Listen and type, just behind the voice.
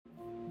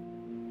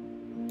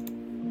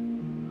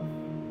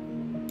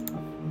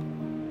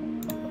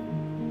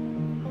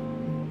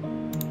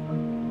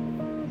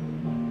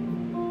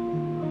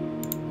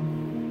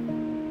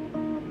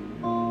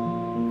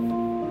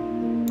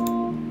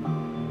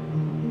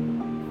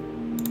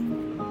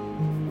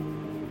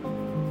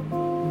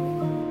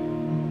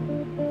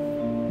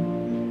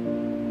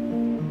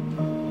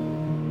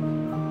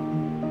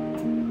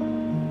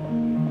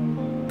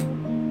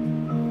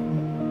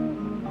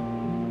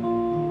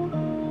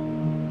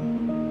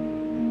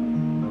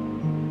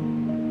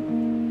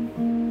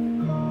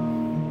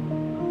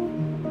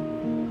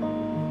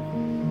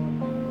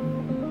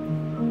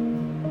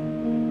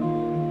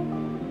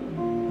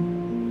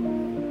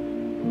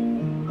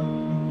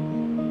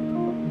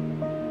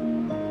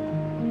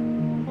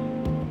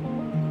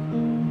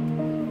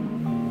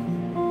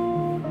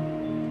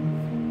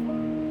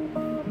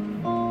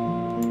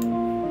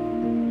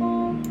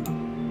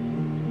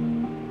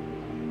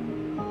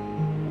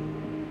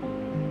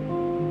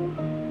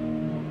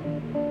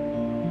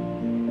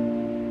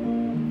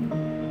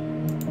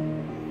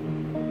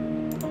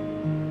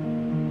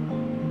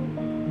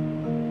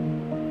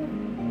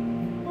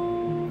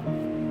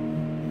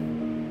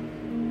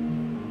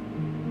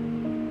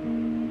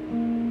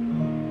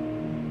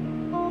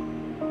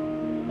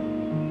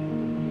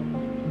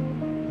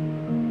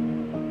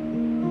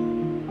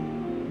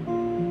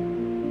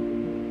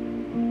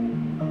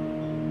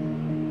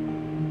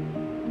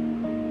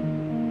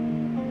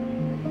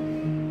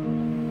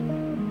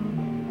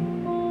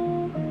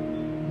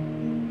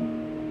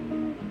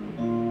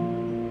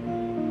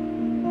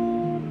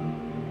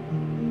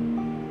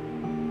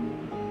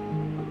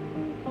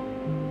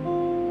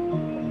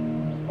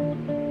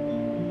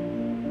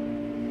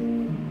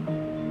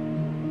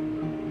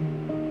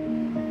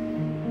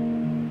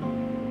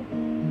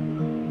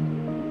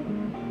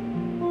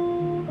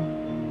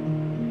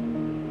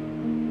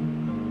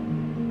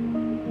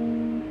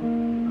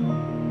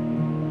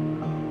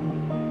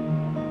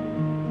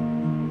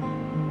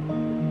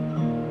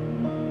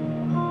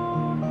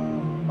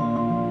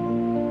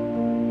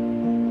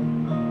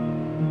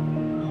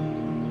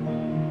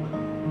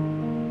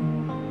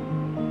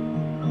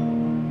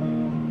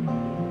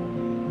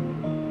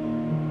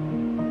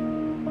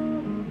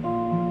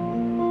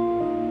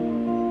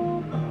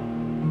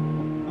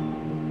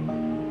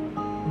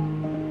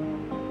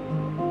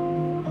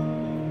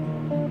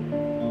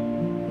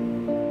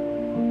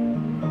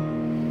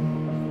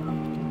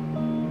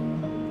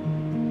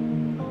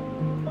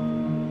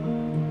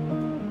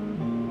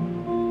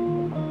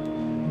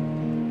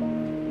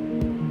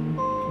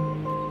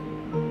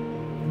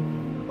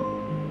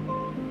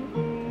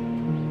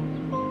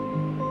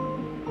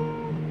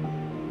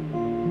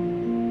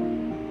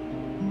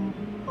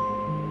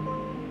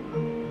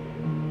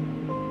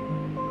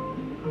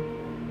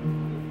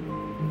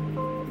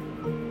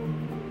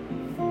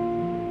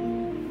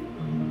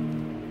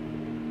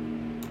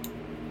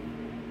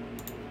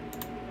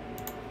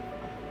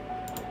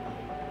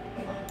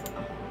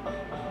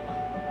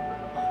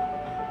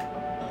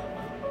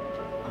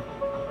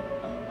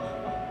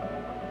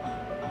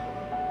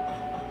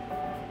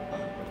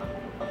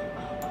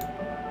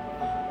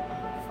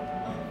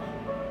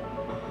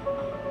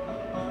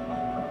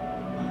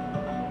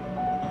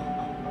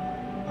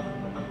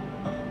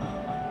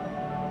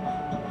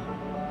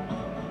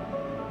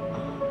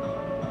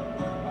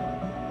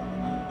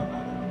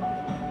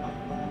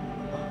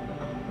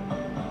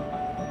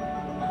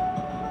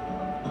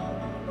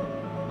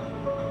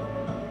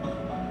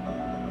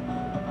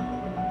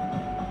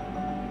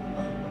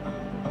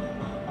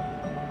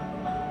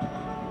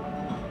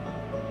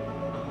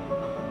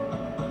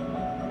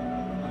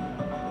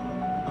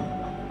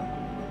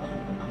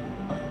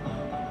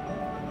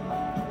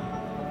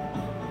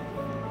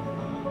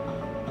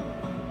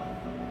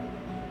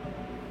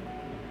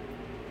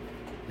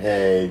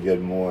Hey,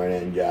 good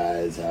morning,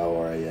 guys. How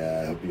are you?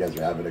 I hope you guys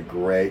are having a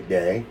great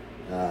day,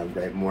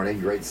 great morning,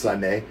 great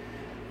Sunday.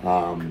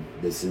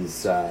 This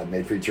is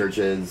Made Free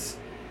Church's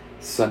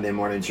Sunday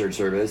morning church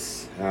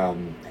service. Let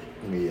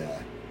me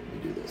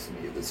do this. Let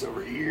me get this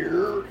over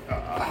here.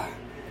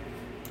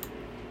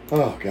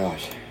 Oh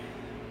gosh,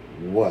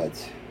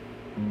 what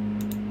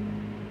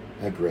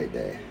a great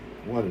day!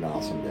 What an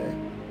awesome day!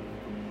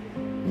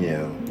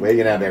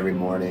 Waking up every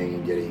morning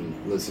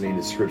and listening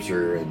to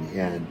scripture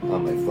and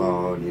on my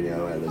phone,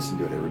 I listen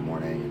to it every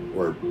morning,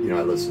 or,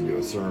 I listen to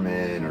a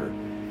sermon, or,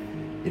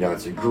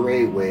 it's a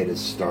great way to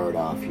start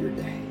off your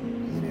day.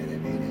 You know what I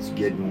mean? It's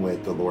getting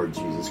with the Lord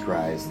Jesus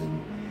Christ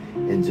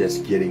and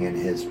just getting in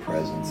his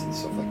presence and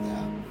stuff like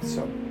that.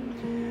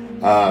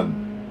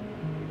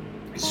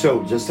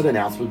 So just an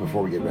announcement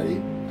before we get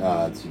ready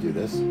to do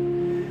this.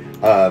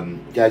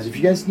 Guys, if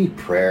you guys need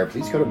prayer,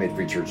 please go to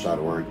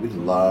madefreechurch.org. We'd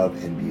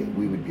love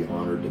we would be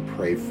honored to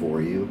pray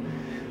for you.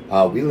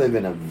 We live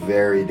in a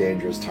very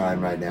dangerous time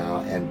right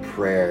now, and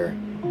prayer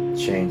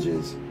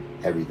changes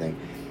everything.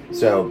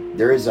 So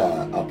there is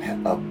a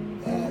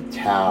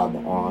tab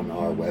on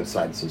our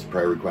website that says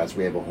prayer requests.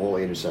 We have a whole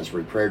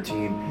intercessory prayer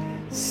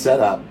team set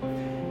up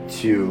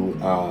to,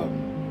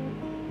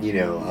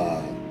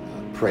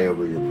 pray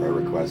over your prayer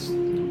requests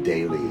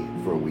daily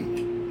for a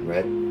week,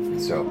 right?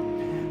 So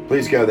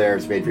please go there.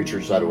 It's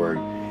madefreechurch.org.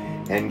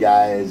 And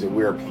guys,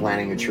 we're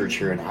planning a church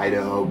here in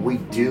Idaho. We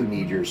do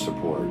need your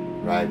support,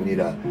 right? We've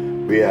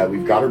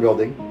got our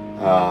building,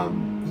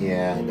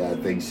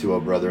 and thanks to a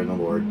brother in the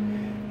Lord.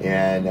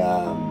 And,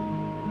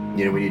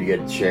 we need to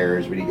get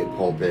chairs. We need to get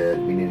pulpit.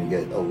 We need to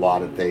get a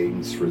lot of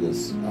things for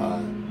this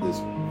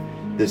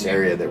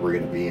area that we're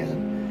going to be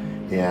in.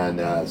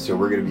 And so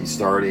we're going to be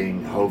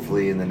starting,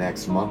 hopefully in the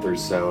next month or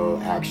so,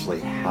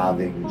 actually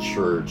having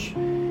church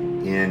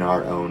in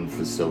our own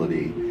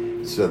facility.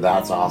 So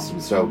that's awesome.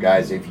 So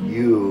guys, if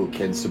you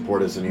can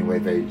support us in any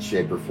way,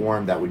 shape, or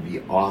form, that would be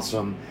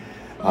awesome.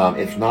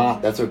 If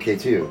not, that's okay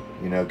too,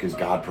 because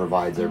God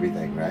provides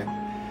everything, right?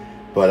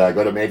 But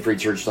go to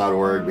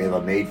madefreechurch.org. We have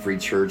a Made Free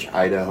Church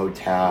Idaho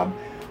tab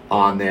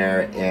on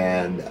there.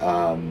 And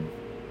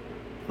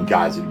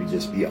guys, it would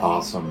just be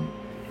awesome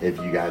if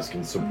you guys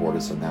can support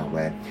us in that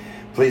way.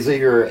 Please leave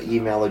your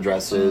email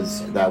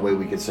addresses. That way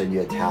we can send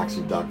you a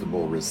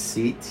tax-deductible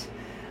receipt.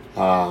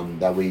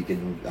 That way you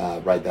can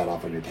write that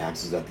off on your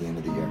taxes at the end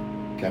of the year.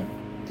 Okay?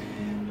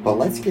 But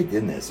let's get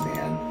in this,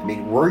 man. I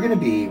mean,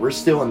 we're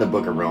still in the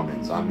book of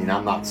Romans. I mean,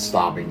 I'm not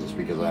stopping just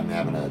because I'm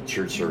having a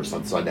church service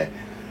on Sunday.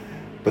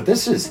 But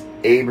this is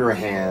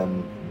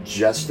Abraham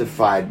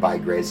justified by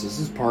grace. This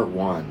is part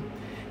 1.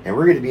 And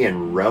we're going to be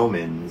in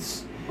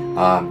Romans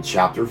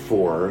chapter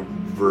 4,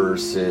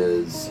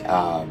 verses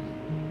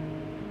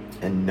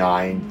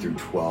 9 through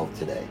 12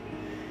 today.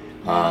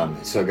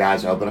 So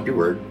guys, open up your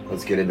word.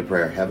 Let's get into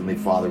prayer. Heavenly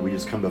Father, we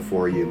just come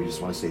before you. We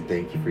just want to say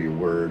thank you for your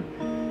word.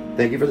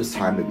 Thank you for this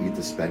time that we get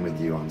to spend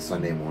with you on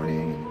Sunday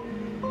morning.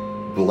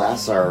 And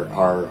bless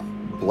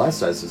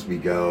bless us as we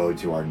go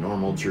to our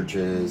normal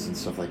churches and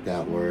stuff like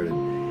that, Lord.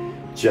 And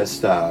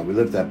just, we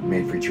lift up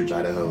Made Free Church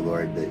Idaho,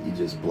 Lord, that you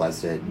just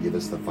bless it and give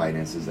us the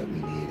finances that we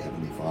need,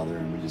 Heavenly Father.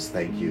 And we just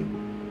thank you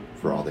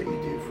for all that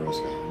you do for us,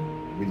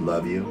 God. We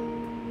love you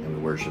and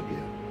we worship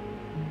you.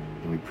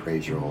 And we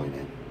praise your holy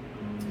name.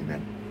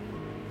 Amen.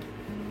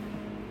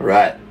 All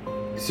right.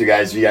 So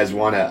guys, if you guys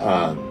want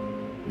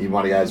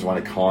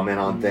to comment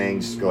on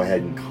things, just go ahead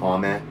and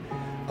comment.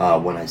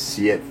 When I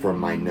see it from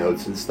my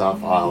notes and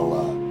stuff,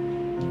 I'll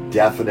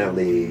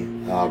definitely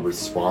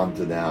respond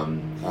to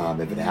them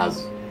if it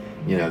has,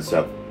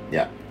 so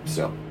yeah.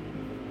 So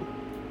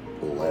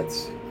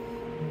let's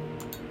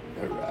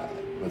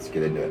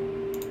get into it.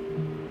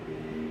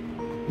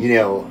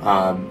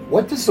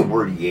 What does the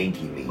word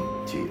Yankee mean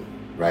to you?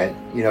 Right?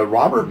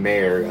 Robert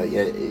Mayer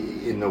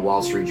in the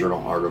Wall Street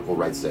Journal article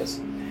writes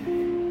this: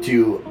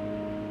 to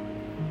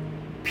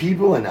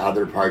people in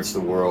other parts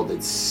of the world,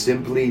 it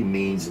simply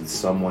means that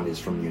someone is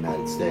from the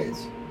United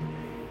States.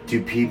 To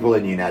people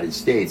in the United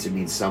States, it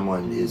means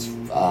someone is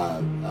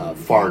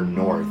far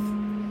north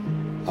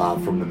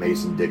from the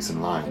Mason-Dixon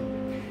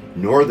line.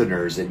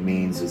 Northerners, it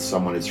means that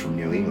someone is from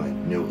New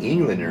England. New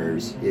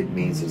Englanders, it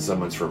means that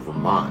someone's from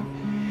Vermont.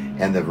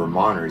 And the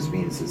Vermonters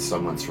means that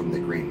someone's from the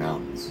Green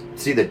Mountains.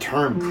 See, the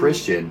term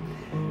Christian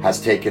has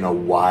taken a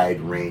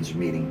wide range of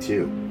meaning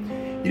too.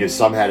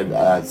 Some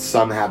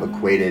have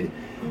equated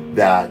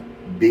that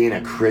being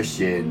a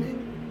Christian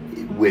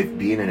with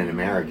being an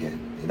American.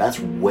 That's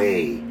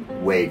way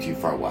too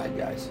far wide,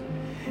 guys.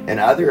 And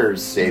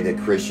others say that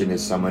Christian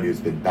is someone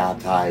who's been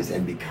baptized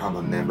and become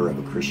a member of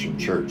a Christian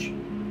church.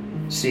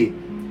 See,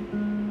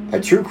 a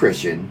true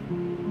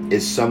Christian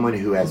is someone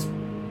who has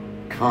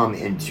come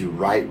into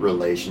right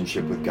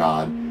relationship with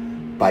God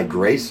by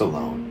grace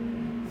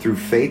alone, through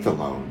faith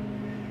alone,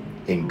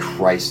 in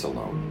Christ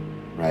alone,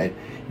 right?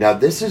 Now,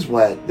 this is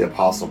what the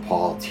Apostle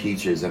Paul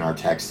teaches in our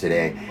text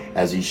today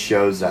as he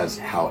shows us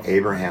how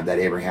Abraham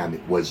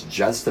was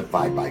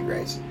justified by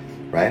grace,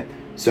 right?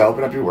 So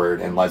open up your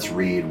word and let's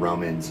read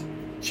Romans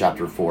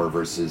chapter 4,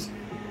 verses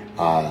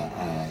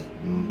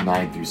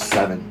 9 through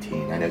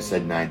 17. I know I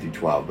said 9 through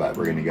 12, but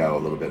we're going to go a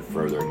little bit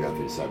further and go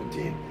through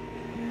 17.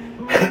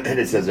 And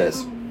it says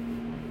this: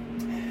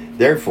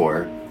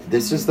 therefore,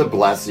 this is the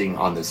blessing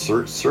on the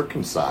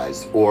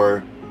circumcised,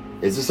 or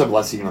is this a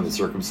blessing on the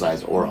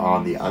circumcised or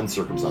on the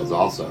uncircumcised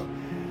also?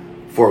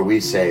 For we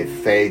say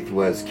faith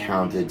was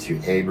counted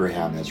to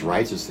Abraham as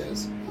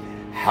righteousness.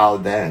 How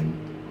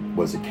then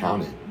was it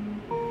counted?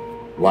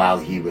 While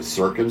he was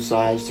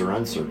circumcised or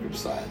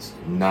uncircumcised?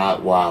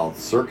 Not while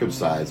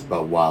circumcised,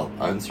 but while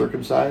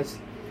uncircumcised?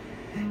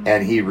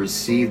 And he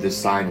received the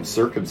sign of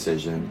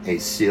circumcision, a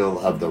seal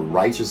of the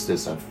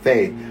righteousness of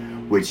faith,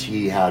 which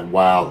he had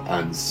while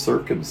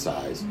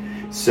uncircumcised,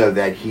 so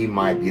that he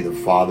might be the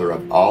father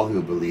of all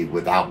who believe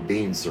without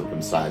being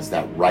circumcised,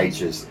 that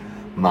righteous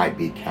might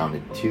be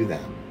counted to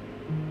them.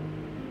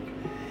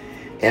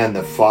 And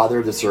the father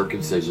of the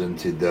circumcision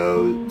to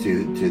those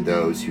who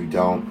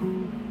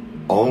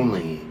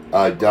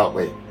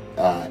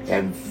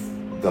and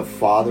the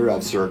father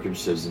of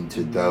circumcision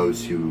to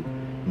those who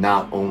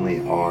not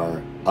only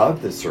are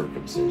of the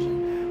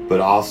circumcision, but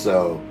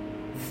also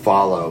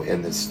follow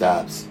in the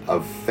steps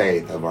of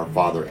faith of our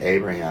father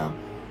Abraham,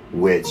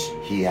 which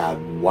he had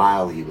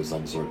while he was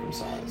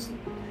uncircumcised.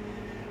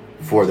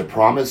 For the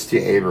promise to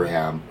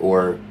Abraham,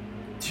 or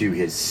to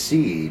his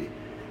seed,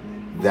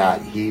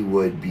 that he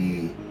would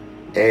be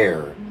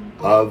heir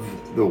of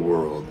the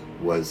world,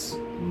 was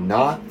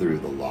not through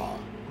the law,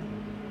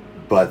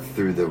 but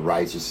through the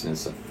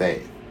righteousness of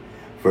faith.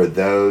 For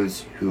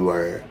those who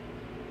are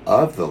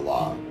of the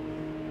law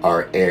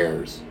are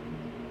heirs.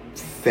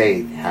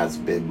 Faith has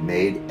been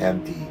made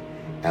empty,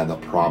 and the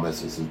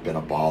promises has been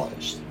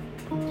abolished.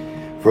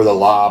 For the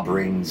law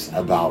brings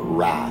about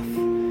wrath.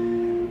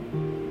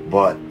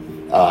 But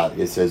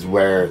it says,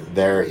 where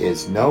there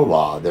is no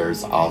law,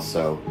 there's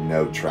also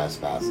no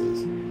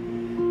trespasses.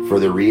 For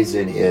the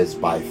reason is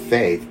by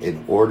faith,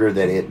 in order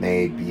that it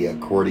may be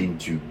according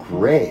to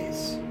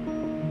grace,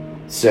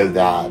 so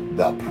that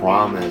the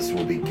promise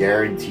will be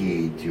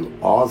guaranteed to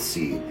all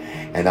seed,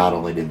 and not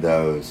only to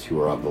those who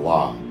are of the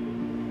law,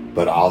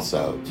 but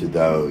also to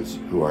those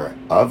who are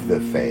of the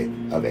faith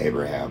of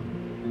Abraham,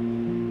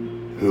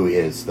 who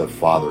is the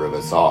father of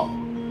us all.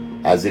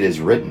 As it is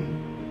written,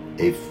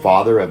 a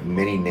father of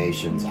many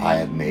nations I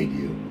have made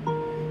you,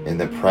 in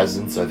the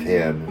presence of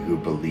him who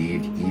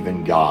believed,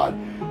 even God,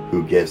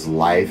 who gives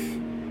life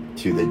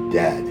to the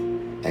dead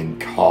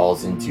and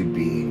calls into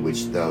being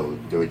which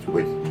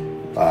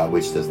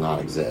does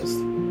not exist.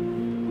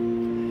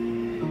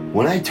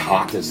 When I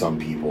talk to some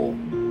people,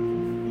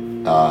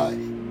 how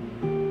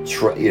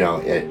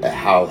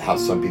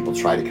some people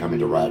try to come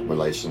into right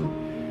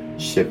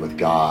relationship with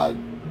God,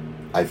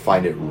 I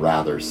find it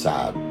rather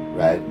sad,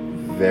 right?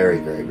 Very,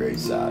 very, very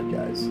sad,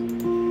 guys.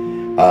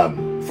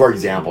 For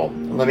example,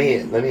 let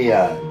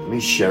me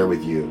share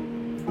with you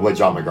what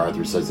John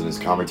MacArthur says in his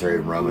commentary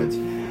of Romans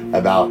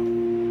about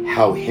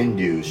how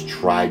Hindus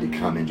tried to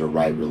come into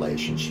right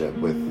relationship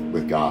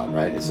with God,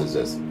 right? It says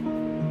this: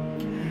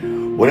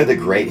 one of the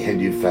great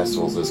Hindu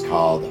festivals is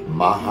called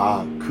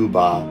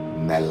Mahakubha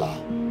Mela,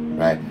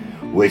 right?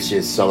 Which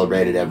is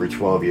celebrated every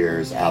 12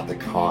 years at the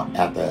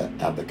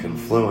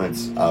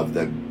confluence of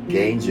the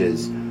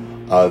Ganges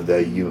of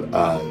the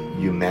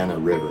Yamuna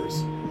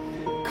rivers,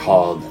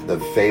 called the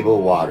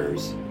Fable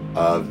Waters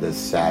of the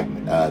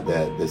Sangam.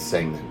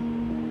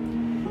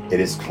 It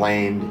is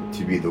claimed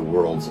to be the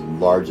world's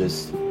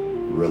largest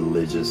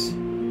religious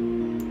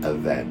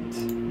event.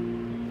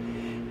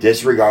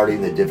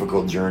 Disregarding the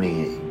difficult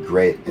journey,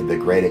 the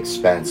great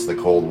expense, the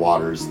cold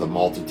waters, the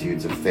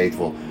multitudes of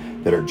faithful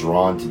that are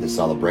drawn to the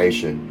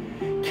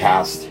celebration,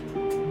 caste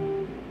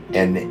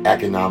and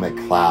economic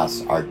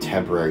class are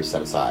temporarily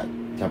set aside,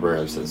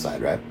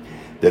 right?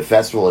 The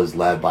festival is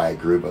led by a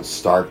group of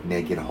stark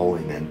naked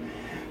holy men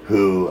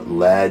who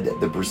led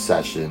the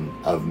procession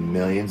of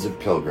millions of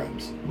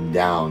pilgrims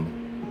down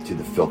to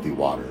the filthy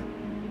water.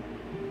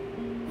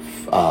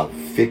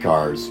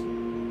 Fakirs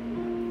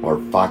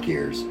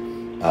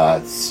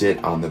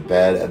sit on the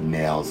bed of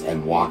nails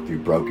and walk through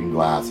broken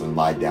glass and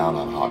lie down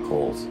on hot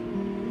coals.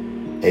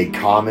 A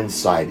common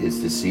sight is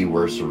to see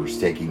worshippers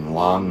taking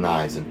long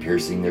knives and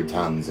piercing their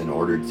tongues in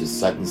order to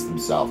sentence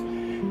themselves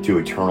to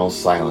eternal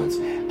silence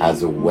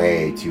as a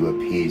way to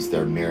appease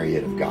their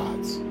myriad of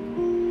gods.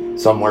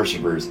 Some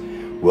worshippers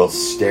will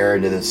stare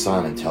into the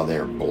sun until they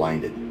are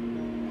blinded.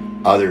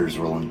 Others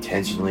will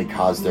intentionally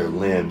cause their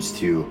limbs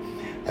to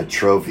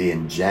atrophy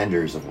in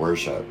gestures of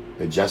worship.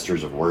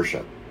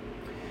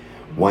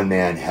 One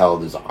man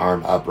held his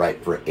arm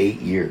upright for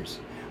 8 years,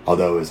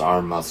 although his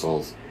arm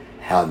muscles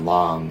had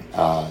long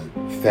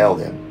failed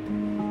him.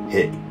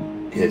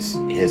 His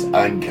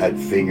uncut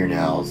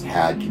fingernails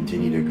had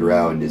continued to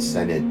grow and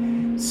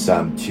descended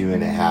some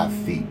 2.5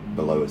 feet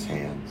below his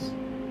hands.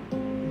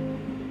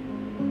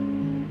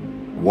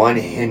 One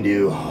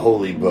Hindu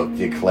holy book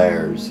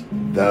declares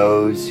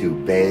those who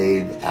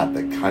bathe at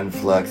the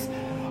conflux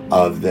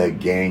of the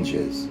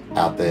Ganges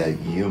at the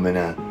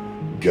Yamuna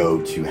go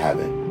to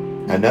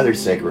heaven. Another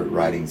sacred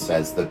writing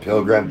says the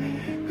pilgrim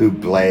who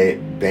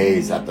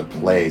bathes at the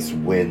place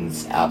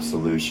wins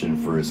absolution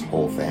for his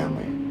whole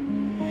family.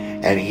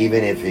 And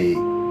even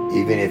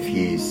if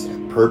he's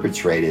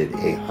perpetrated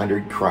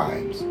 100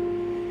 crimes,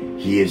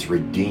 he is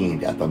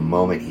redeemed at the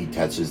moment he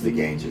touches the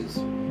Ganges,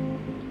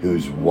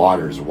 whose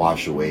waters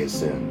wash away his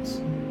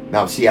sins.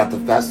 Now, see, at the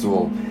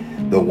festival,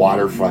 the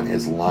waterfront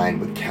is lined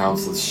with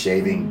countless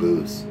shaving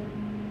booths,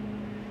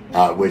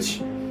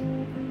 which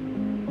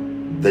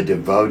the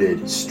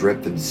devoted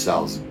strip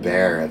themselves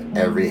bare of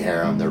every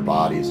hair on their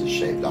bodies is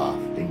shaved off,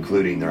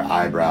 including their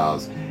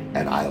eyebrows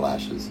and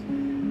eyelashes.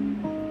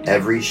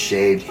 Every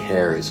shaved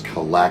hair is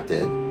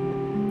collected,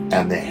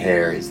 and the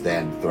hair is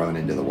then thrown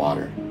into the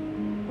water.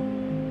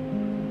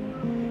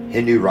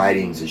 Hindu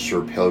writings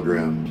assure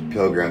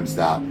pilgrims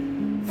that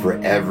for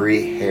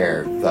every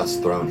hair thus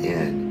thrown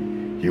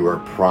in, you are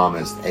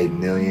promised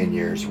 1,000,000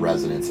 years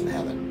residence in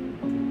heaven.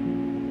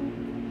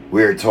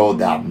 We are told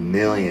that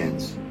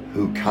millions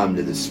who come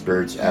to the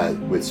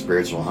with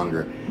spiritual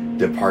hunger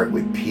depart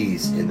with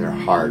peace in their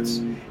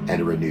hearts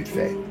and a renewed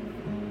faith.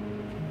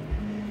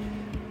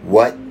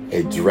 What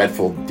a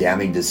dreadful,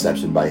 damning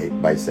deception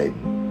by Satan.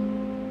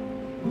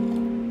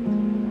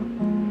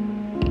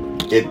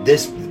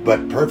 This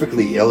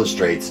perfectly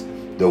illustrates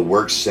the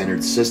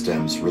work-centered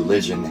systems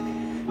religion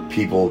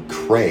people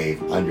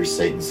crave under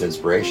Satan's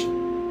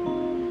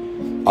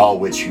inspiration, all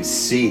which who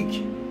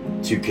seek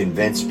to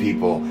convince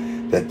people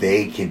that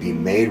they can be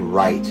made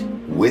right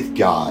with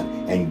God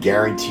and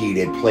guaranteed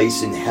a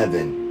place in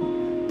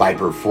heaven by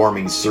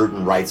performing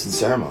certain rites and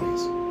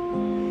ceremonies.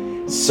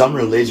 Some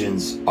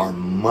religions are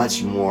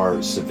much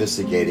more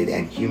sophisticated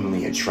and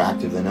humanly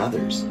attractive than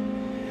others,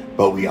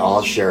 but we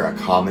all share a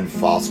common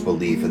false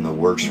belief in the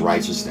works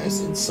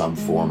righteousness in some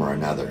form or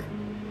another.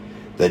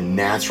 The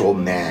natural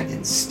man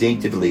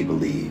instinctively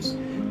believes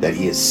that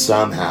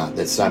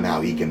somehow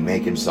he can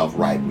make himself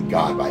right with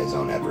God by his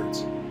own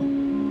efforts.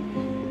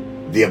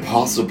 The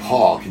Apostle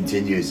Paul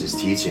continues his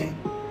teaching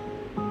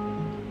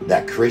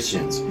that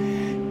Christians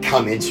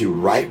come into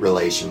right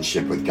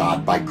relationship with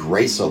God by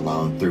grace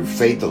alone, through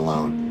faith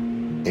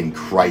alone, in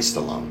Christ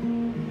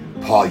alone.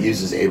 Paul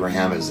uses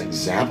Abraham as an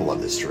example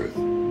of this truth.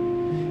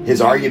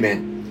 His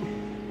argument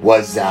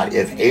was that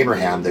if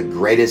Abraham, the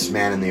greatest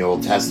man in the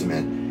Old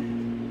Testament,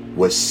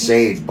 was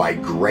saved by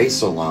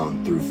grace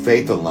alone, through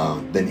faith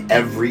alone, then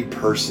every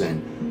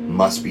person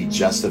must be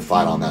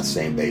justified on that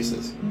same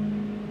basis.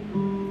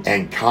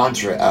 And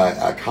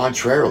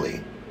contrarily,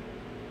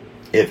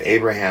 if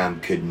Abraham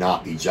could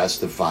not be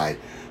justified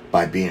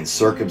by being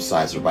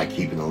circumcised or by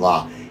keeping the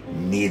law,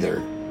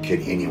 neither could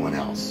anyone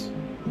else.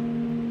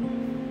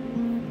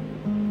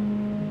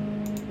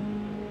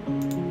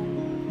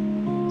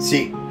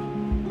 See,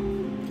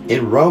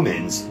 in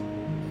Romans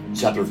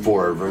chapter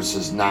 4,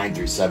 verses 9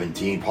 through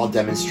 17, Paul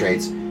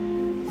demonstrates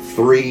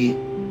three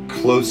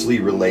closely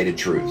related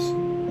truths.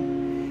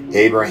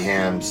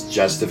 Abraham's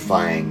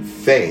justifying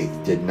faith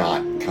did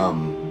not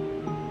come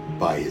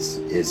by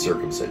his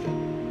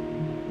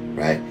circumcision,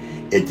 right?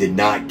 It did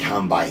not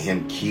come by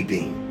him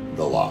keeping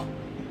the law,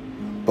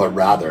 but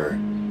rather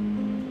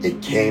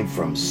it came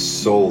from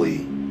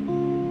solely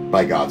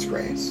by God's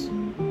grace.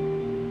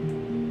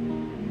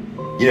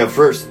 You know,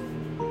 first,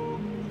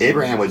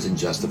 Abraham wasn't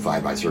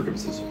justified by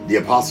circumcision. The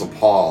Apostle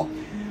Paul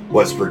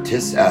was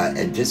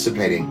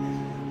anticipating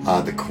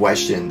the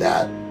question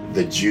that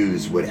the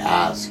Jews would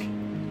ask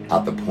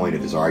at the point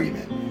of his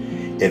argument.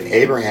 If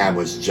Abraham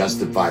was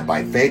justified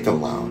by faith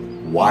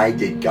alone, why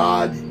did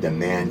God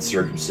demand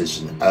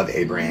circumcision of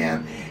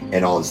Abraham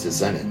and all his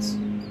descendants?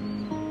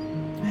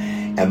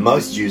 And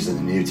most Jews in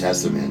the New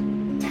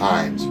Testament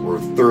times were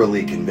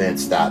thoroughly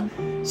convinced that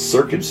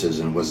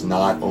circumcision was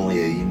not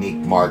only a unique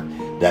mark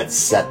that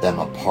set them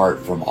apart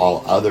from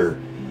all other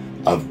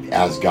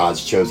as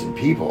God's chosen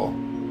people,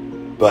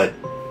 but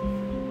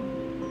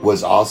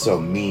was also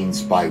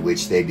means by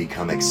which they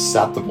become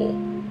acceptable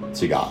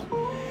to God.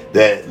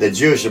 The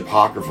Jewish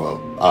Apocrypha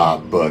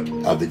book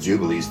of the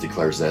Jubilees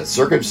declares that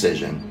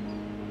circumcision,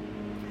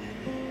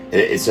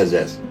 it says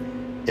this,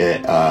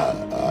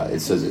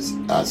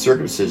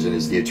 circumcision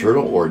is the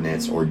eternal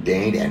ordinance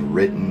ordained and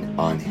written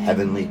on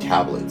heavenly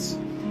tablets,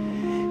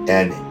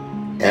 and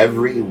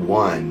every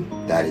one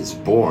that is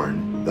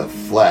born, the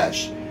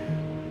flesh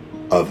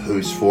of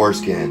whose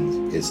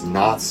foreskin is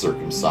not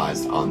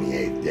circumcised on the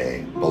 8th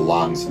day,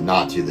 belongs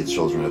not to the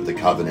children of the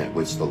covenant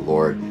which the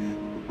Lord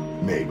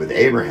made with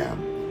Abraham.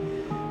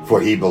 For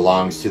he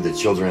belongs to the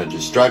children of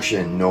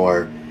destruction,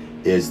 nor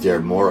is there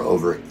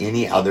moreover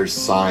any other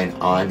sign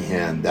on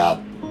him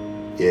that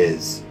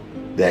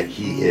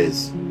he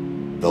is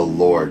the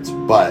Lord's,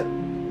 but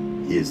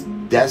he is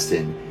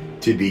destined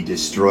to be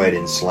destroyed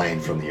and slain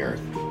from the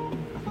earth.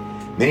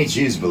 Many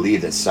Jews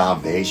believe that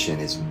salvation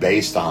is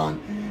based on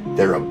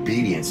their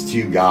obedience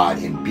to God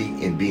in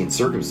being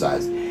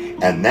circumcised,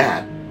 and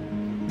that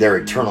their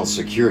eternal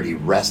security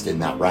rests in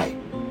that right.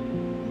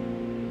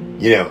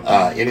 You know,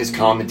 in his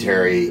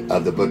commentary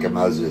of the Book of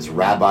Moses,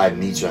 Rabbi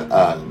Menachem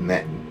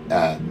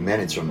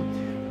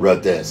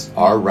wrote this: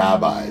 "Our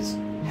rabbis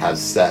have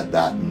said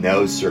that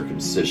no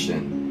circumcised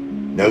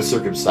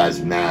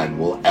man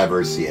will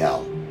ever see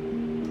hell."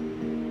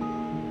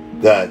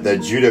 The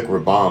Judah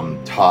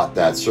Rabbam taught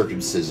that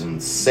circumcision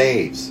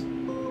saves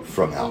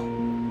from hell.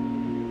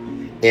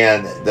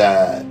 And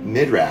the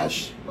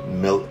Midrash,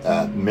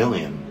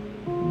 Milium,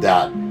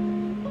 that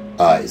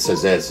it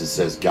says this, it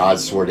says, God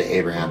swore to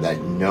Abraham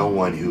that no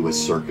one who was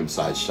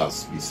circumcised shall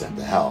be sent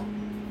to hell.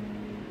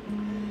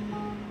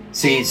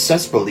 See,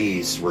 such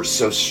beliefs were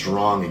so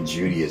strong in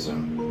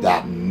Judaism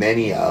that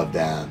many of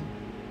them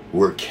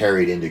were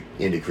carried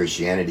into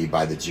Christianity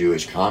by the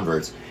Jewish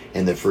converts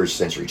in the first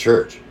century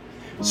church.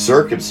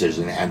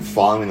 Circumcision and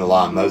following the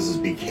law of Moses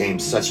became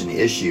such an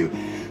issue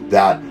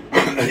that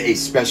a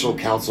special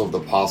council of the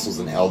apostles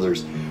and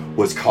elders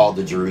was called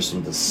to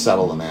Jerusalem to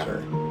settle the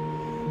matter.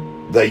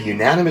 The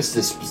unanimous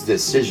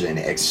decision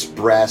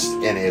expressed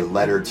in a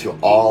letter to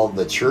all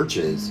the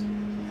churches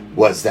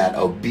was that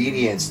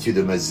obedience to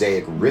the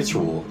Mosaic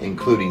ritual,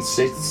 including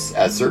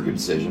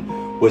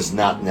circumcision, was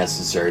not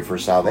necessary for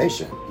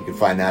salvation. You can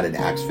find that in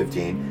Acts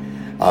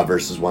 15,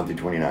 verses 1 through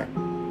 29.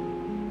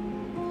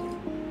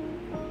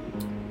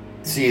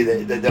 See,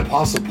 the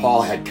Apostle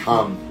Paul had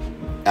come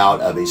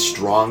out of a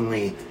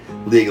strongly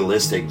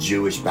legalistic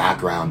Jewish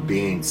background,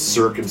 being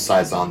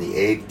circumcised on the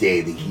 8th day,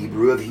 the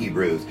Hebrew of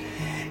Hebrews,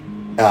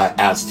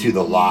 as to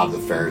the law of the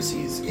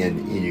Pharisees.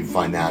 And you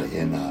find that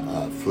in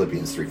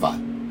Philippians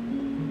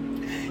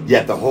 3:5.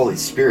 Yet the Holy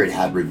Spirit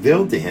had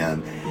revealed to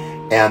him,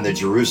 and the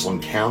Jerusalem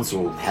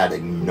Council had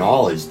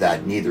acknowledged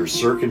that neither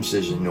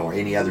circumcision nor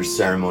any other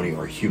ceremony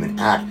or human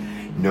act,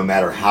 no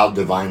matter how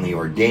divinely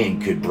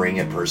ordained, could bring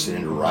a person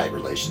into right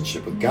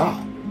relationship with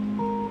God.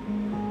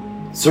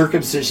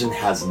 Circumcision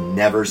has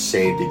never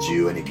saved a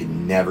Jew, and it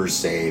can never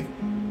save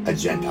a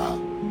Gentile,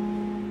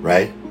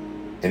 right?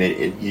 And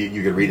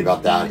you can read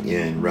about that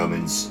in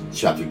Romans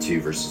chapter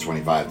 2, verses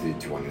 25 through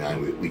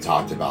 29. We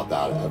talked about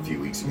that a few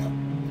weeks ago.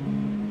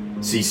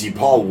 See,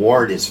 Paul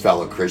warned his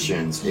fellow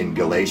Christians in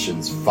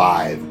Galatians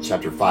 5,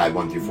 chapter 5,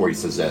 1 through 4. He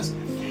says this: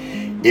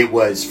 it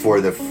was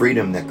for the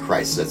freedom that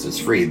Christ sets us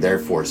free.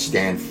 Therefore,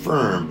 stand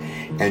firm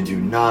and do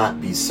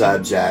not be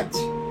subject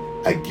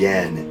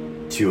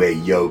again to a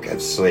yoke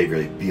of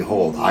slavery.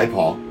 Behold, I,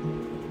 Paul,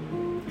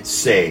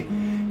 say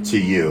to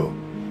you,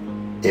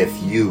 if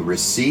you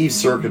receive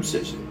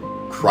circumcision,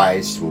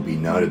 Christ will be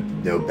no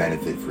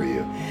benefit for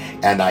you.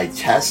 And I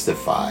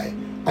testify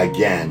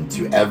again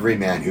to every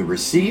man who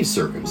receives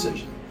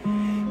circumcision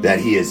that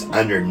he is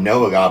under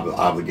no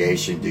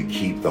obligation to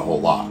keep the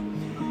whole law.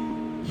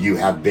 You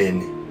have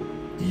been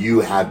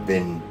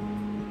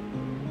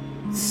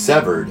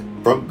severed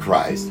from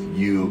Christ.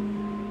 You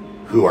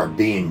who are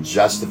being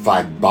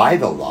justified by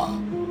the law,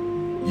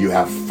 you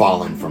have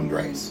fallen from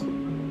grace.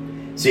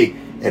 See,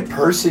 a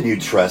person who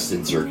trusts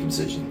in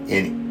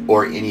circumcision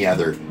or any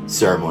other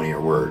ceremony or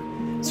word,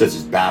 such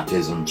as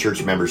baptism,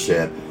 church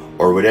membership,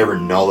 or whatever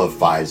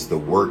nullifies the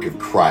work of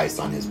Christ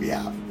on his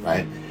behalf,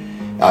 right?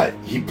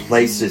 He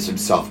places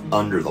himself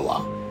under the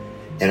law.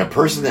 And a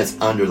person that's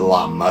under the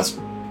law must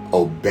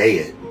obey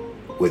it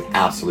with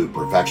absolute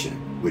perfection,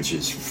 which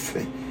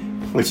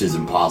is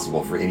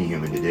impossible for any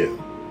human to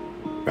do,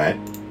 right?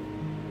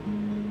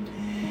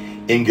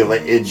 In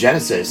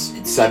Genesis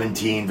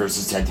 17,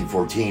 verses 10 to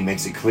 14,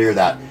 makes it clear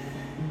that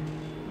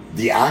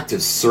the act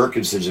of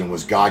circumcision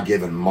was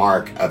God-given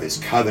mark of his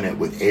covenant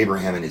with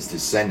Abraham and his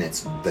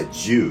descendants, the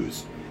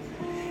Jews.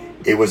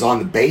 It was on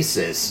the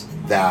basis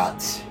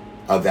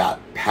of that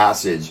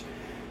passage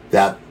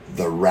that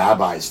the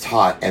rabbis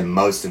taught, and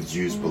most of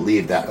Jews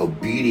believed, that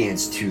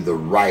obedience to the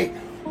right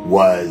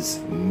was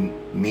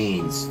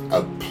means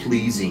of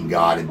pleasing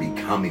God and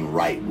becoming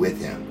right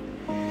with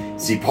him.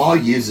 See, Paul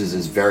uses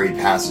this very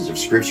passage of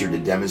Scripture to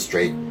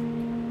demonstrate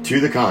to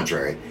the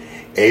contrary.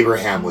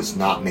 Abraham was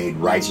not made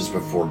righteous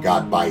before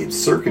God by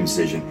his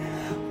circumcision,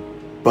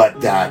 but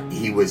that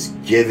he was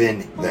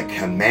given the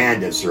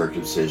command of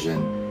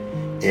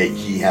circumcision.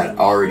 He had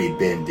already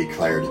been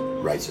declared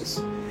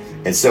righteous.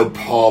 And so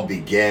Paul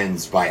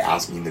begins by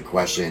asking the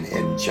question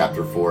in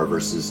chapter 4,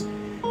 verses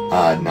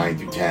 9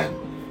 through 10.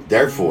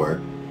 Therefore,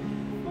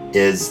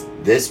 is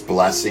this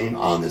blessing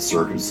on the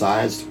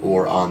circumcised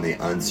or on the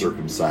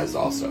uncircumcised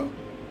also?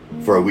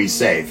 For we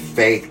say,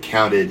 faith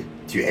counted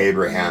to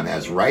Abraham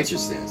as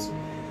righteousness.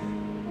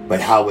 But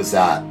how was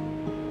that?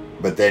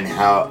 But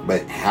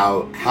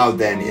how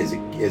then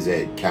is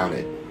it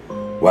counted?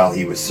 While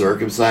he was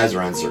circumcised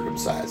or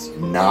uncircumcised?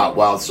 Not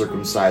while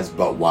circumcised,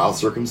 but while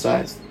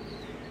circumcised?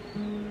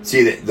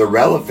 See, the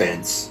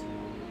relevance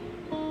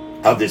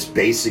of this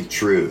basic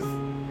truth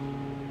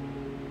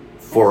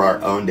for our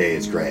own day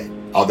is great.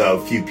 Although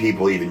few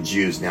people, even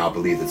Jews, now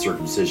believe that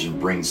circumcision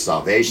brings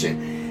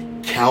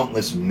salvation,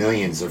 countless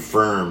millions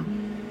affirm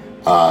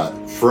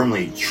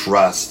firmly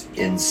trust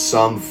in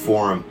some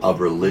form of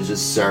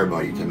religious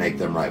ceremony to make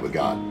them right with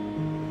God.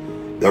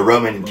 The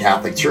Roman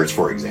Catholic Church,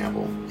 for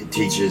example, it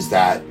teaches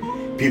that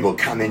people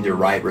come into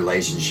right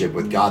relationship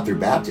with God through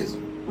baptism.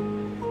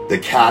 The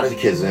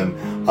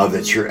Catechism of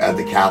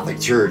the Catholic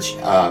Church,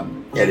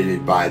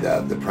 edited by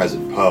the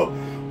present Pope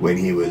when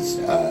he was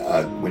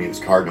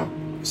cardinal,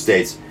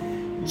 states,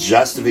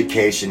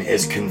 justification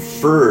is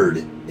conferred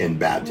in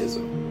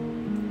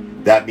baptism,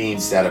 That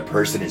means that a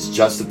person is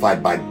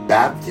justified by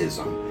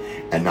baptism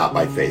and not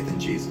by faith in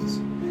Jesus.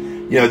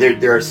 You know,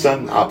 there are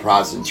some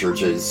Protestant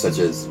churches, such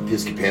as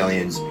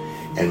Episcopalians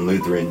and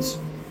Lutherans,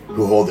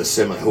 who hold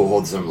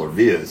similar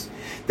views.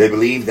 They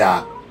believe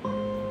that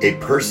a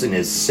person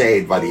is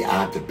saved by the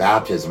act of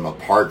baptism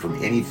apart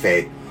from any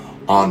faith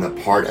on the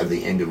part of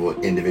the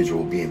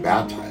individual being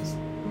baptized.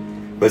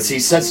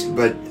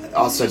 But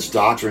all such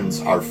doctrines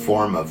are a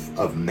form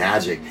of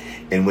magic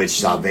in which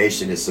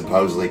salvation is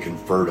supposedly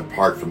conferred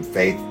apart from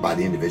faith by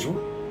the individual.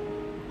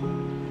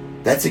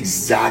 That's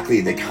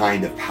exactly the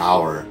kind of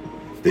power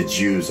the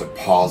Jews of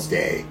Paul's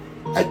day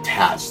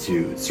attached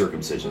to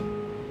circumcision.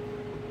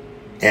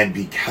 And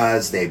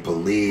because they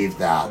believed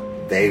that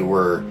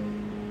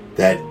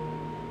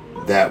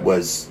that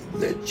was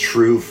the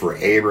true for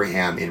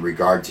Abraham in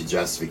regard to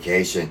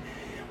justification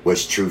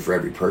was true for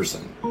every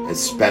person,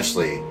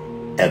 especially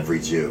every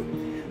Jew.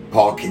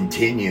 Paul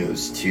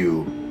continues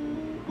to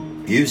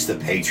use the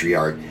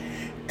patriarch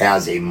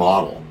as a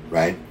model,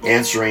 right?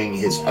 Answering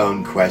his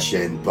own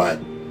question, but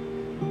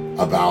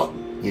about,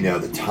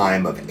 the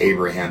time of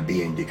Abraham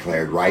being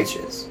declared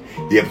righteous.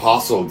 The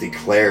apostle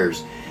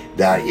declares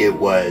that it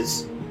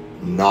was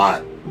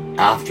not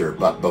after,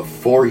 but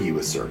before he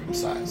was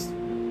circumcised,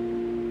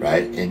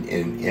 right?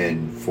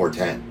 In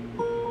 4:10,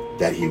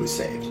 that he was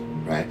saved,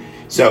 right?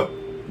 So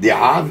the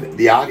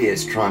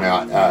obvious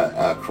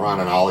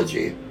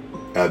chronology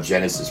of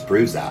Genesis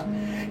proves that.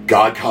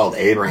 God called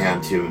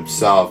Abraham to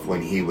himself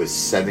when he was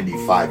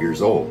 75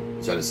 years old,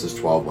 Genesis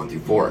 12,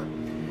 1-4.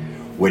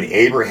 When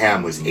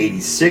Abraham was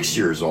 86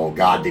 years old,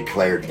 God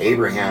declared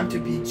Abraham to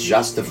be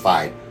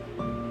justified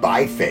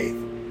by faith,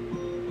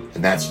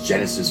 and that's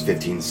Genesis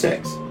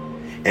 15:6.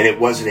 And it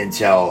wasn't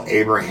until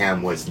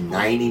Abraham was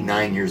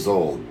 99 years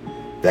old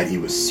that he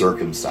was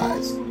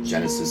circumcised,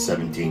 Genesis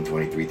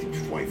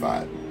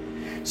 17:23-25.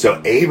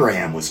 So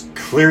Abraham was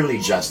clearly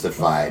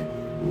justified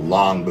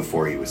long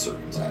before he was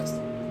circumcised.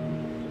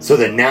 So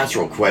the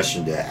natural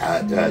question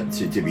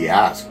to be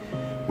asked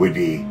would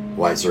be,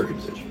 why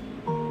circumcision?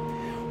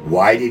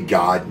 Why did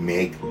God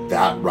make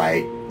that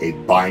rite a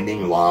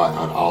binding law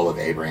on all of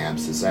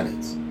Abraham's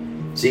descendants?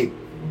 See,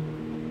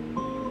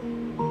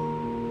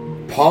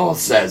 Paul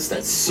says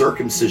that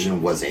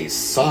circumcision was a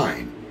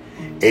sign.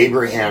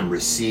 Abraham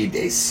received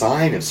a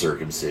sign of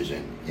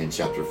circumcision in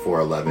chapter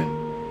 4:11,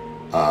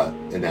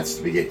 and that's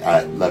the beginning.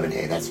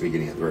 11a. That's the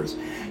beginning of the verse.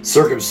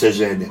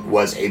 Circumcision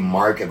was a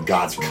mark of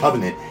God's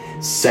covenant,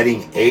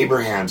 setting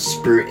Abraham's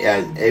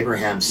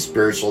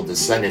spiritual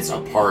descendants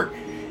apart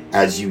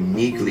as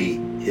uniquely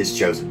His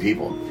chosen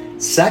people.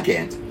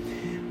 Second,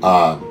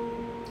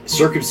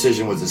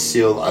 circumcision was a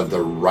seal of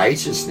the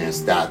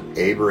righteousness that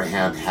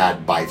Abraham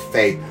had by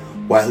faith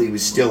while he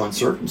was still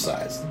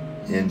uncircumcised,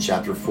 in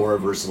chapter 4,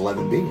 verse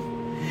 11b.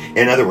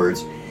 In other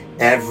words,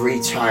 every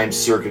time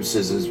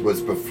circumcision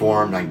was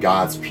performed on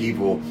God's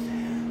people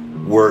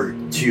were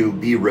to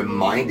be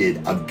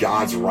reminded of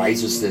God's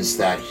righteousness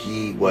that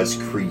he was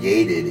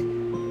credited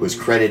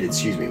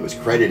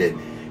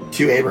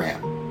to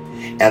Abraham.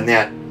 And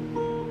that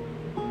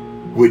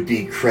would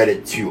be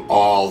credit to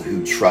all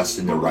who trust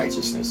in the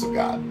righteousness of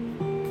God.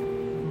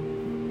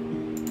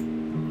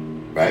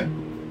 Right?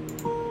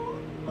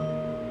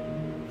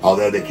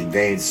 Although they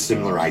convey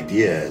similar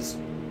ideas,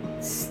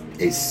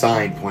 a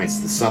sign points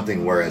to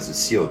something, whereas a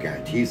seal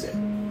guarantees it.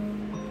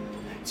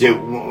 So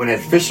when an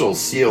official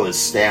seal is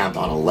stamped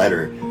on a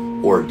letter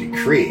or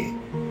decree,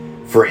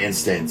 for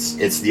instance,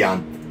 it's the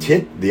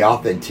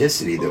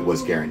authenticity that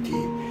was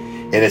guaranteed.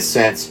 In a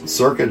sense,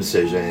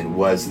 circumcision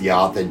was the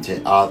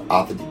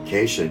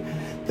authentication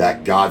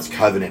that God's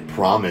covenant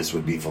promise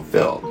would be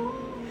fulfilled.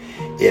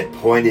 It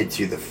pointed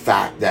to the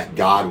fact that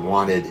God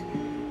wanted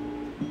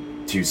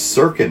to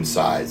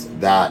circumcise,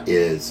 that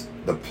is,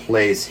 the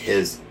place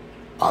his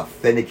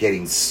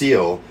authenticating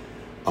seal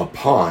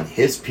upon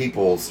his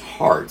people's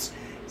hearts.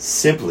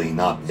 It's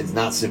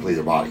not simply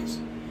their bodies.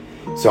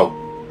 So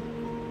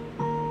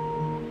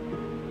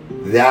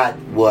that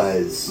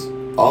was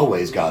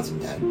always God's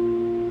intent.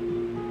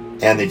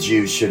 And the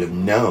Jews should have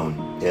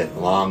known it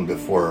long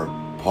before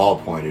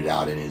Paul pointed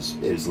out in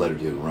his letter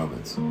to the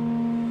Romans.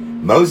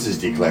 Moses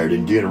declared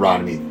in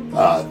Deuteronomy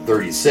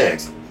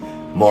 36,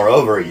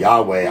 "Moreover,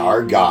 Yahweh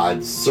our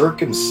God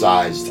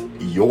circumcised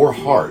your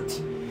heart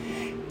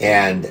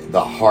and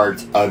the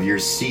heart of your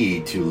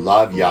seed to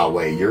love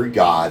Yahweh your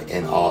God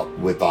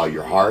with all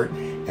your heart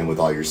and with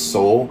all your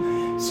soul,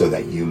 so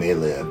that you may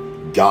live."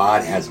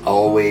 God has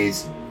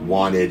always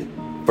wanted,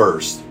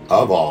 first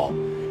of all,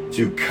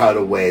 to cut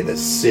away the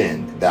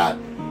sin that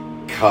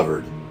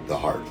covered the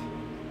heart.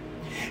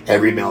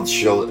 Every male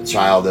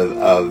child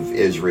of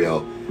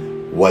Israel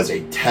was a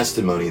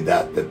testimony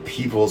that the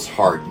people's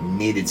heart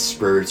needed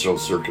spiritual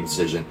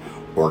circumcision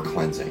or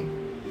cleansing.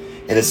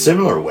 In a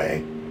similar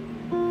way,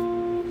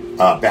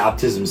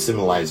 baptism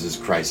symbolizes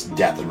Christ's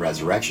death and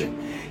resurrection.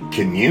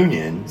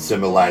 Communion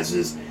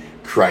symbolizes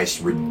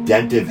Christ's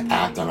redemptive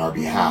act on our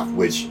behalf,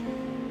 which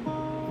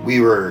we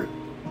were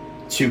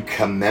to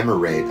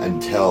commemorate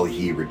until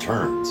he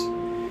returns.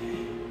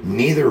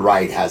 Neither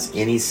rite has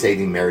any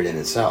saving merit in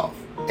itself,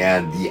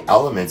 and the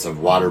elements of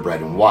water,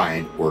 bread, and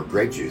wine, or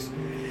grape juice,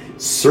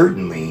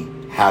 certainly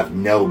have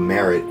no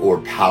merit or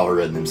power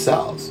in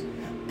themselves.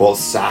 Both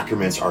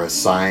sacraments are a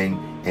sign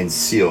and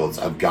seals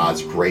of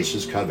God's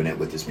gracious covenant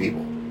with his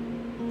people.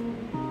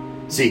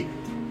 See,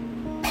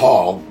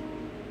 Paul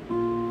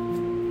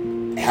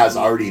has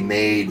already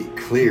made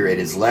clear in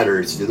his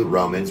letters to the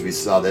Romans, we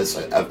saw this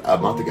a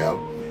month ago,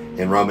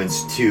 in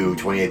Romans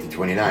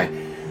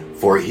 2:28-29,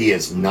 for he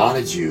is not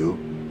a Jew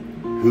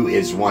who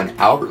is one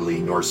outwardly,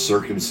 nor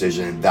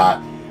circumcision in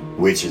that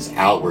which is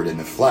outward in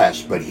the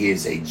flesh, but he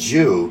is a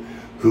Jew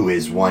who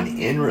is one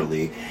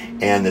inwardly,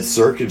 and the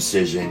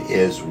circumcision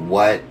is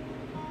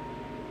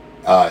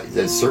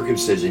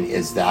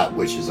that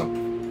which is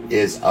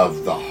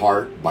of the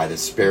heart by the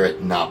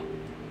Spirit, not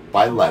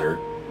by letter,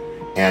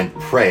 and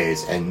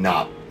praise, and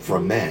not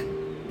from men,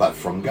 but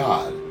from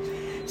God.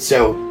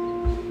 So,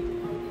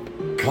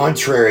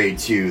 contrary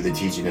to the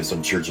teaching of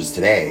some churches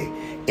today,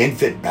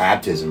 infant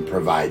baptism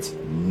provides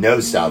no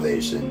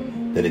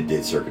salvation than it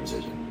did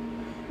circumcision.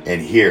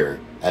 And here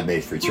at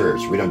Made Free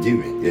Church, we don't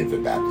do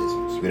infant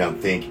baptisms. We don't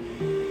think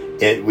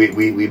it.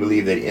 We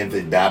believe that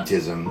infant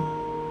baptism.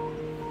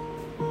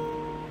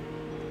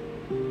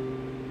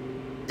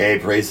 Hey,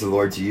 praise the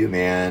Lord to you,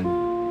 man.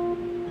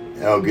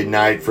 Oh, good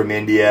night from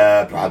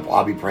India.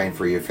 I'll be praying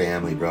for your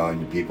family, bro,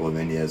 and the people of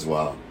India as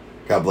well.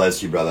 God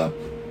bless you, brother.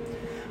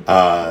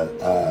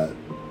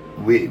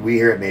 We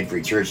here at Made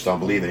Free Church don't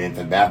believe in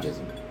infant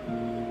baptism.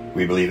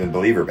 We believe in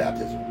believer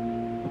baptism.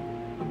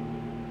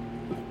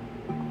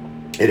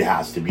 It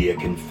has to be a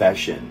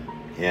confession,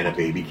 and a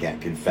baby can't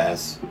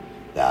confess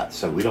that.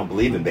 So we don't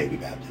believe in baby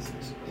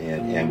baptisms,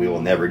 and we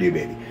will never do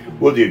baby.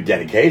 We'll do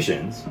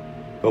dedications,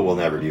 but we'll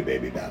never do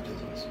baby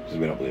baptisms because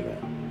we don't believe in it.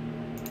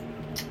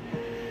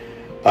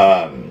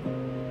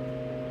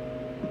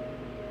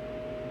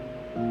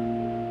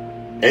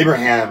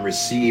 Abraham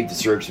received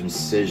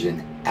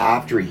circumcision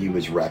after he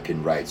was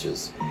reckoned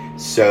righteous,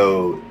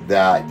 so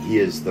that he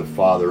is the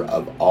father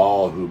of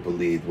all who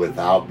believe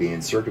without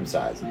being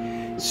circumcised,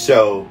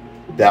 so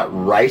that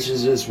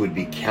righteousness would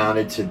be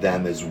counted to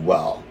them as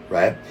well,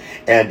 right?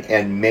 And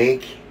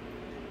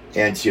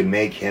to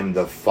make him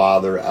the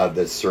father of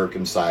the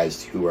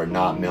circumcised, who are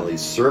not merely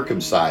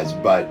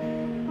circumcised, but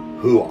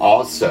who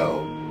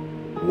also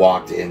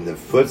walked in the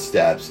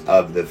footsteps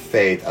of the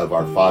faith of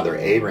our father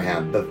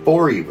Abraham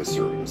before he was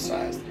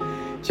circumcised.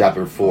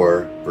 Chapter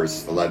 4,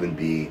 verses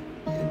 11b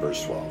and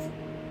verse 12.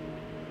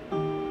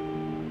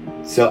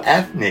 So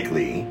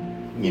ethnically,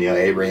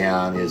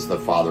 Abraham is the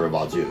father of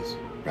all Jews,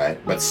 right?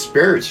 But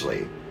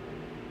spiritually,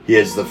 he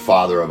is the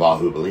father of all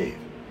who believe,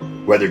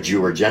 whether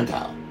Jew or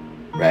Gentile,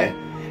 right?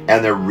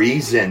 And the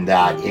reason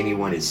that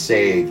anyone is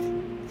saved,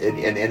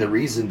 and the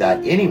reason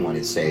that anyone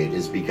is saved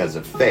is because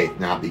of faith,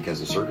 not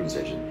because of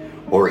circumcision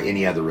or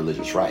any other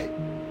religious rite,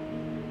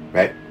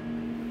 right?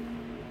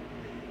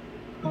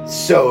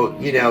 So,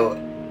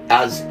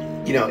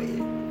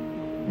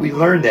 we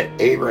learned that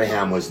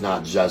Abraham was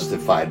not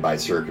justified by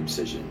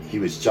circumcision. He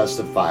was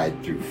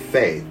justified through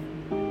faith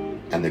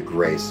and the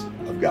grace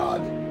of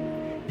God.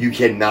 You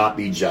cannot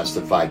be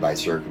justified by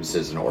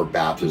circumcision or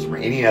baptism or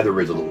any other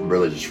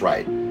religious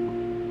rite.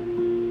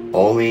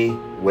 Only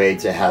way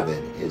to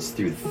heaven is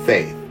through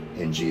faith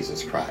in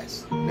Jesus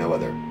Christ. No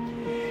other.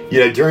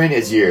 During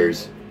his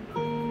years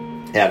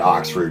at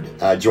Oxford,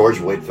 George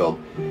Whitefield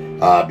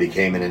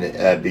became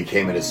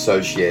an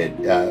associate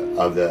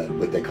of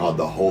what they called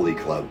the Holy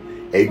Club,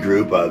 a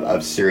group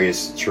of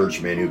serious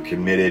churchmen who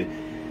committed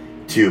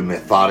to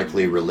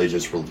methodically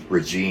religious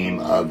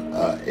regime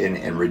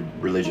and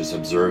religious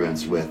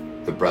observance with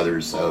the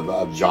brothers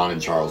of John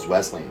and Charles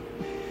Wesley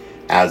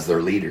as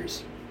their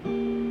leaders.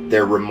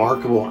 Their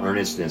remarkable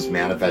earnestness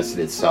manifested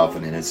itself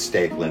in an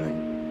ascetic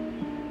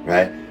living,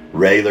 right?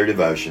 Regular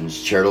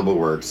devotions, charitable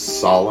works,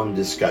 solemn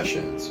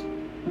discussions,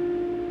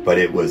 but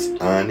it was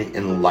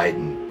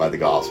unenlightened by the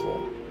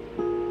gospel,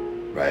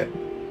 right?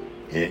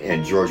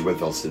 And George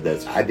Whitefield said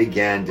this: I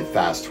began to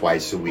fast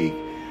twice a week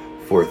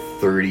for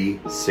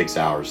 36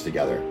 hours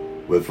together.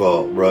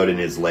 Whitefield wrote in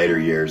his later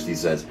years, he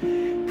says,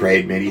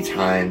 prayed many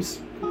times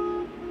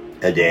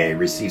a day,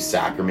 received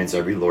sacraments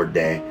every Lord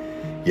day.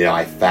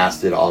 I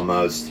fasted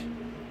almost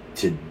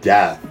to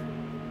death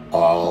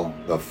all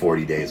the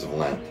 40 days of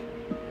Lent,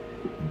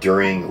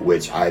 during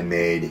which I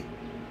made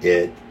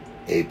it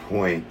a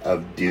point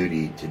of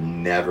duty to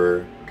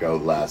never go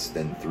less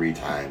than 3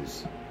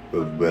 times,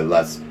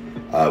 without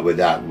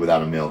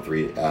a meal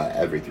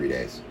every 3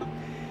 days,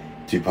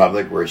 to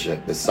public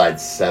worship,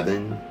 besides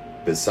seven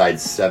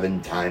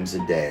times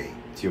a day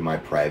to my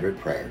private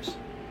prayers.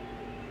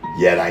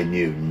 Yet I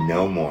knew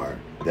no more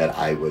that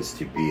I was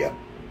to be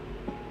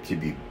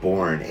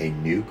born a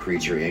new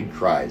creature in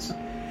Christ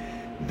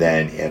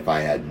than if I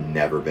had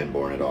never been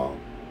born at all.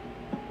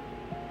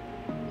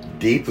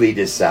 Deeply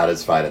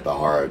dissatisfied at the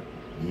heart,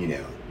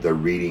 the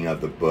reading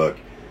of the book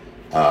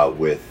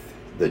with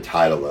the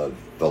title of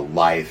The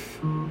Life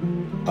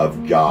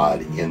of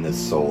God in the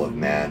Soul of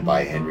Man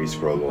by Henry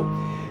Scrogel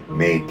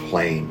made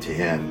plain to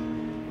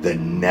him the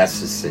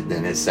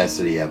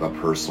necessity of a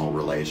personal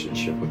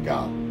relationship with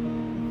God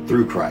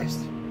through Christ.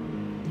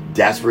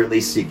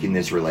 Desperately seeking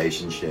this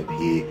relationship,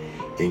 he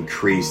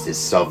increased his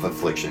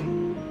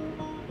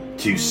self-affliction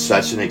to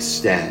such an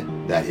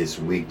extent that his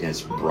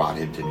weakness brought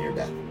him to near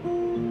death.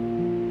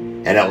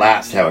 And at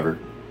last, however,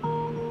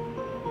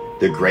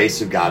 the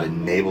grace of God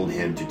enabled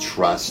him to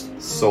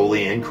trust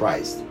solely in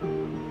Christ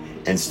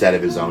instead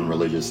of his own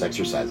religious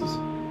exercises.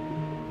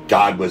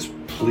 God was,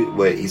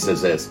 he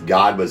says this,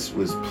 God was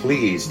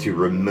pleased to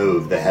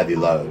remove the heavy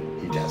load,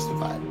 he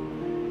testified,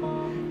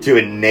 to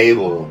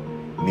enable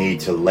me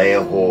to lay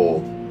a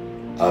hold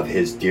of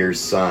his dear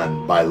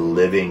son by a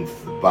living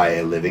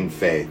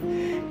faith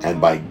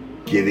and by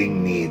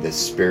giving me the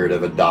spirit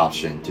of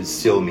adoption to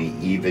seal me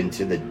even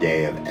to the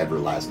day of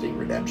everlasting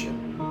redemption.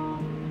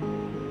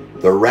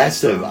 The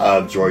rest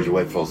of George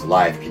Whitefield's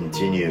life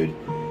continued,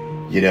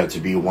 to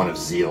be one of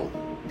zeal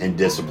and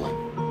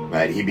discipline,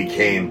 right? He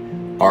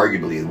became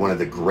arguably one of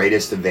the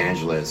greatest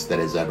evangelists that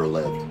has ever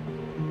lived.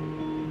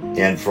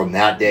 And from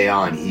that day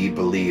on, he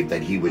believed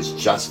that he was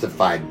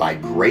justified by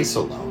grace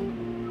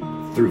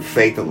alone, through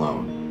faith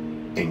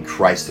alone, in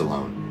Christ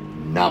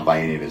alone, not by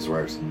any of his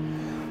works.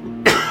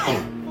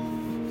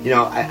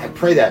 I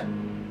pray that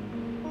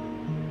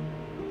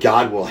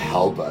God will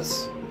help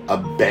us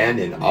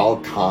abandon all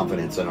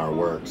confidence in our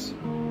works,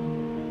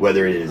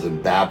 whether it is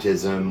in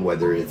baptism,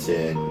 whether it's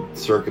in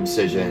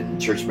circumcision,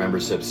 church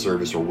membership,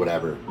 service, or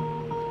whatever.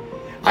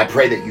 I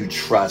pray that you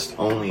trust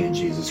only in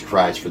Jesus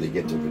Christ for the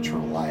gift of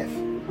eternal life.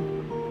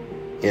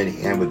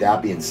 And with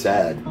that being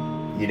said,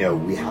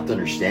 we have to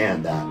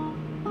understand that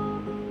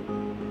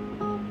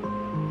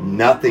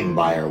nothing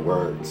by our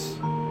works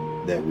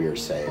that we are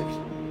saved.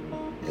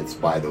 It's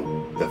by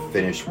the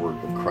finished work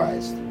of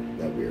Christ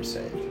that we are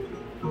saved.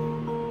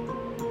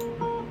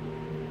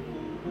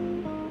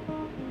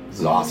 This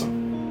is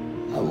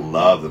awesome. I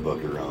love the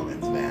book of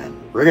Romans, man.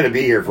 We're going to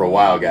be here for a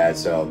while,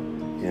 guys, so,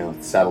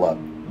 saddle up.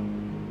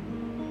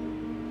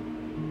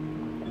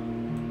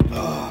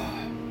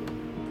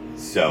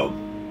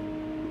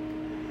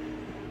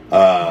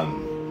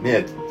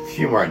 A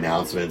few more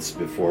announcements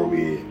before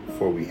we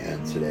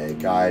end today.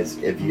 Guys,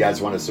 if you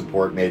guys want to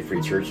support Made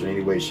Free Church in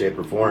any way, shape,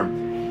 or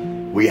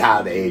form, we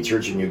have a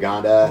church in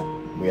Uganda,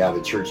 we have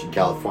a church in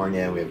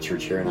California, and we have a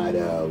church here in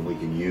Idaho. We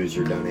can use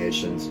your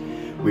donations.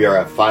 We are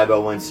a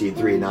 501c3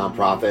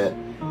 nonprofit,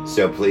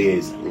 so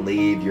please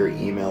leave your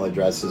email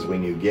addresses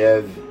when you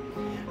give.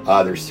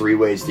 There's 3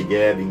 ways to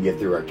give. You can give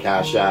through our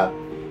Cash App,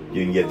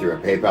 you can give through our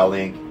PayPal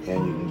link,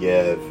 and you can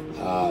give.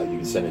 You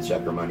can send a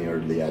check or money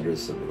order to the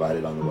address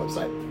provided on the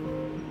website.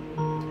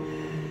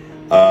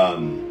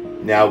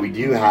 Now we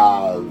do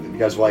have, if you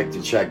guys would like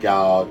to check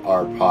out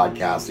our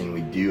podcasting,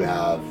 we do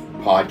have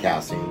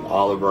podcasting.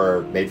 All of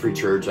our Made Free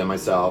Church and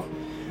myself,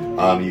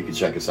 you can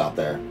check us out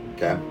there.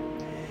 Okay.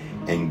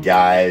 And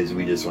guys,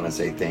 we just want to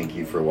say thank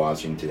you for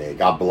watching today.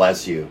 God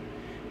bless you.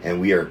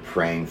 And we are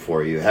praying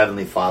for you.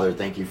 Heavenly Father,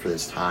 thank you for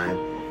this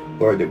time,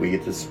 Lord, that we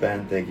get to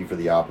spend. Thank you for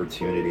the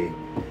opportunity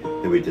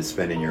that we get to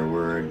spend in your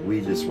word.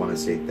 We just want to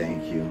say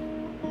thank you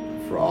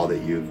for all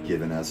that you've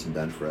given us and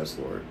done for us,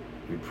 Lord.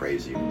 We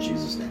praise you in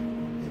Jesus'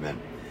 name. Amen.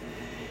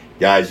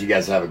 Guys, you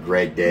guys have a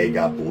great day.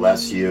 God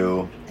bless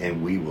you.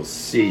 And we will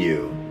see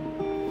you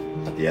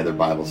at the other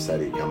Bible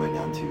study coming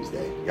on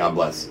Tuesday. God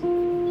bless.